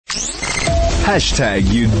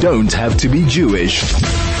You don't have to be Jewish.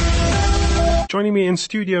 Joining me in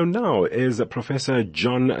studio now is Professor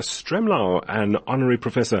John Stremlau, an Honorary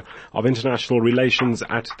Professor of International Relations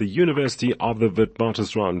at the University of the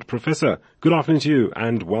Witwatersrand. Professor, good afternoon to you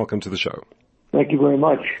and welcome to the show. Thank you very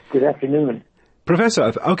much. Good afternoon.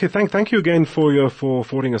 Professor, okay, thank you again for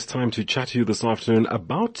affording us time to chat to you this afternoon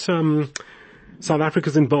about South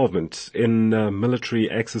Africa's involvement in military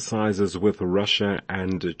exercises with Russia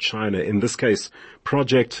and China. In this case,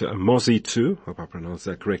 Project Mosi 2, I hope I pronounced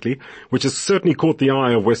that correctly, which has certainly caught the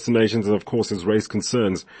eye of Western nations and of course has raised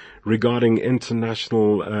concerns regarding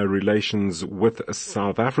international relations with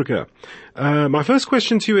South Africa. My first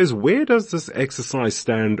question to you is, where does this exercise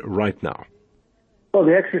stand right now? Well,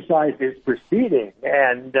 the exercise is proceeding,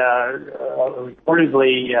 and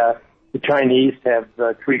reportedly the Chinese have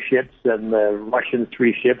 3 ships, and the Russians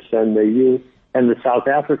 3 ships, and the South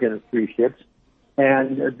Africans 3 ships,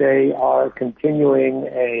 and they are continuing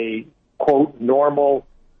a quote normal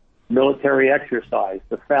military exercise.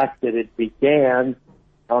 The fact that it began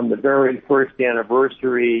on the very first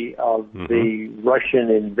anniversary of the Russian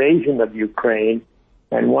invasion of Ukraine,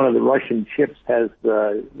 and one of the Russian ships has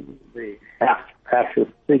the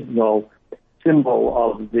half-fascist symbol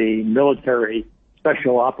of the military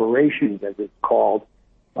special operations, as it's called,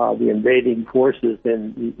 the invading forces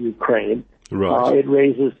in Ukraine. Right. It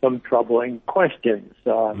raises some troubling questions.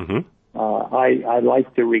 I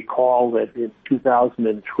like to recall that in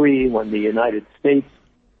 2003, when the United States,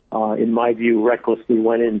 in my view, recklessly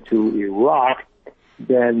went into Iraq,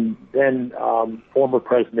 then former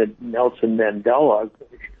President Nelson Mandela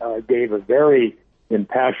gave a very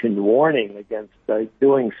impassioned warning against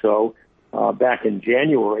doing so back in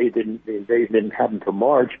January. The invasion didn't happen until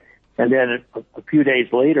March. And then a few days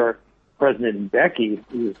later, President Mbeki,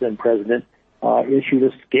 who was then president, issued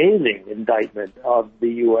a scathing indictment of the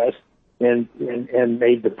U.S. and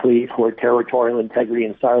made the plea for territorial integrity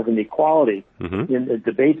and sovereign equality. In the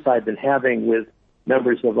debates I've been having with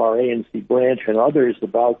members of our ANC branch and others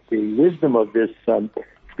about the wisdom of this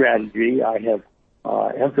strategy, I have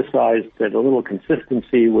emphasized that a little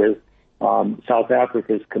consistency with South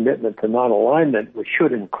Africa's commitment to non-alignment, which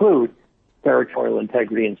should include territorial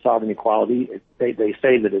integrity and sovereign equality. They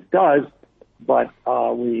say that it does, but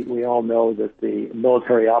we all know that the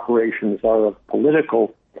military operations are of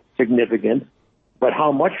political significance. But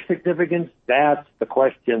how much significance? That's the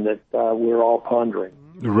question that we're all pondering.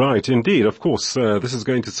 Right, indeed. Of course, this is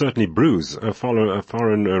going to certainly bruise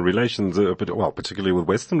foreign relations, particularly with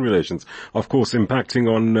Western relations. Of course, impacting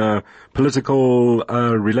on political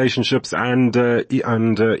relationships and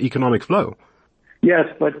economic flow. Yes,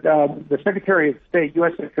 but the Secretary of State,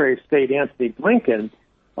 U.S. Secretary of State Anthony Blinken,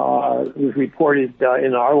 was reported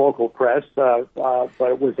in our local press, but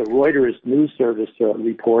it was a Reuters news service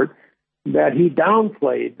report, that he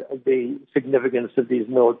downplayed the significance of these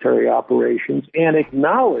military operations and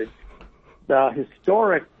acknowledged the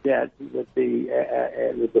historic debt that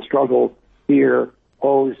the struggle here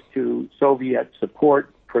owes to Soviet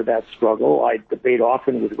support for that struggle. I debate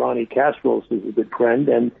often with Ronnie Castros, who's a good friend,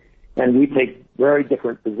 and we take very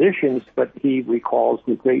different positions, but he recalls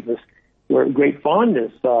with great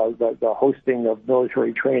fondness the hosting of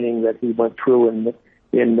military training that he went through in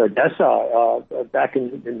Odessa back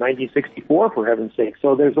in 1964, for heaven's sake.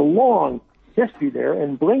 So there's a long history there,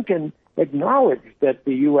 and Blinken acknowledged that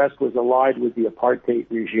the U.S. was allied with the apartheid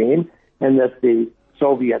regime and that the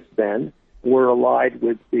Soviets then were allied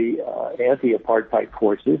with the anti-apartheid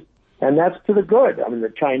forces, and that's to the good. I mean, the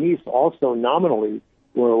Chinese also nominally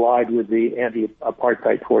were allied with the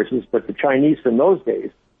anti-apartheid forces, but the Chinese in those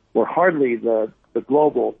days were hardly the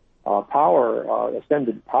global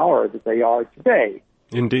ascendant power that they are today.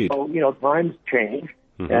 Indeed. So, times change,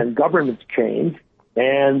 and governments change,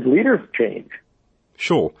 and leaders change.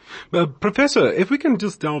 Sure. Professor, if we can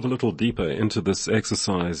just delve a little deeper into this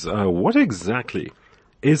exercise, what exactly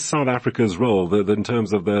is South Africa's role in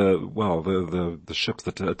terms of the ships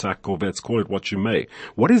that attack corvettes, call it what you may?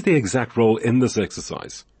 What is the exact role in this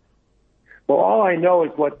exercise? Well, all I know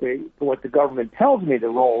is what the government tells me the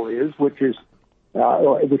role is, which is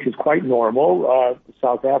quite normal.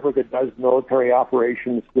 South Africa does military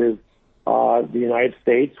operations with the United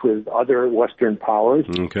States, with other Western powers,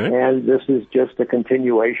 and this is just a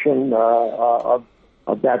continuation of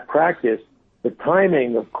that practice. The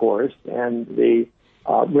timing, of course, and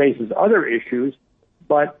raises other issues,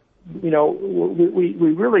 but we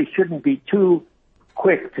really shouldn't be too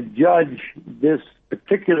quick to judge this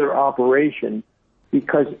particular operation,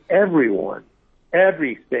 because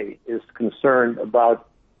every state is concerned about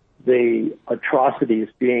the atrocities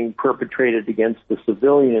being perpetrated against the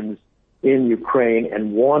civilians in Ukraine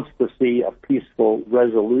and wants to see a peaceful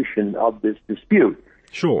resolution of this dispute.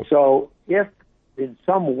 Sure. So if in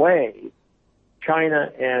some way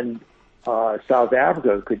China and South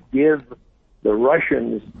Africa could give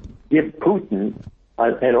Putin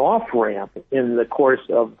an off-ramp in the course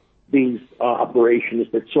of these operations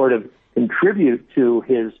that sort of contribute to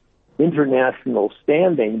his international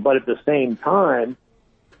standing, but at the same time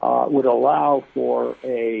would allow for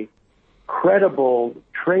a credible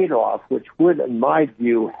trade-off, which would, in my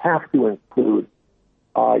view, have to include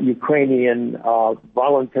Ukrainian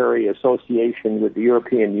voluntary association with the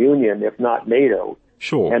European Union, if not NATO,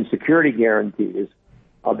 sure, and security guarantees,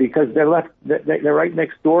 because they're right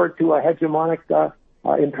next door to a hegemonic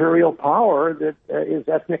imperial power that is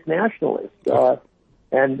ethnic nationalist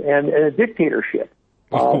and a dictatorship.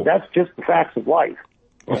 That's just the facts of life.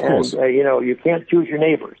 Of course. You can't choose your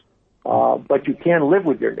neighbors, but you can live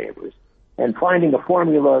with your neighbors. And finding a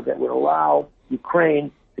formula that would allow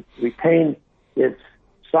Ukraine to retain its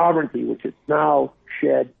sovereignty, which it's now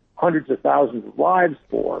shed hundreds of thousands of lives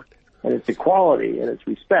for, and its equality and its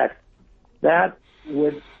respect, that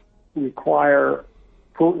would require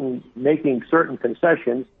Putin making certain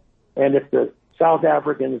concessions. And if the South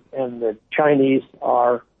Africans and the Chinese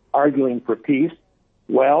are arguing for peace,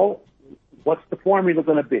 well, what's the formula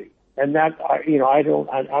going to be? And that, I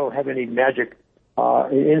don't have any magic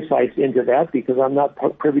insights into that because I'm not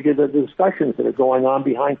privy to the discussions that are going on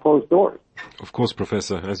behind closed doors. Of course,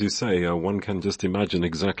 Professor, as you say, one can just imagine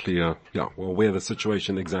exactly, where the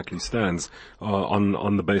situation exactly stands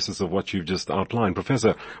on the basis of what you've just outlined.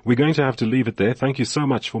 Professor, we're going to have to leave it there. Thank you so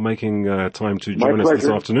much for making time to join us this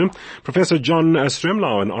afternoon. Professor John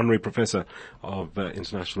Stremlau, an Honorary Professor of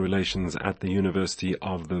International Relations at the University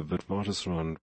of the Witwatersrand.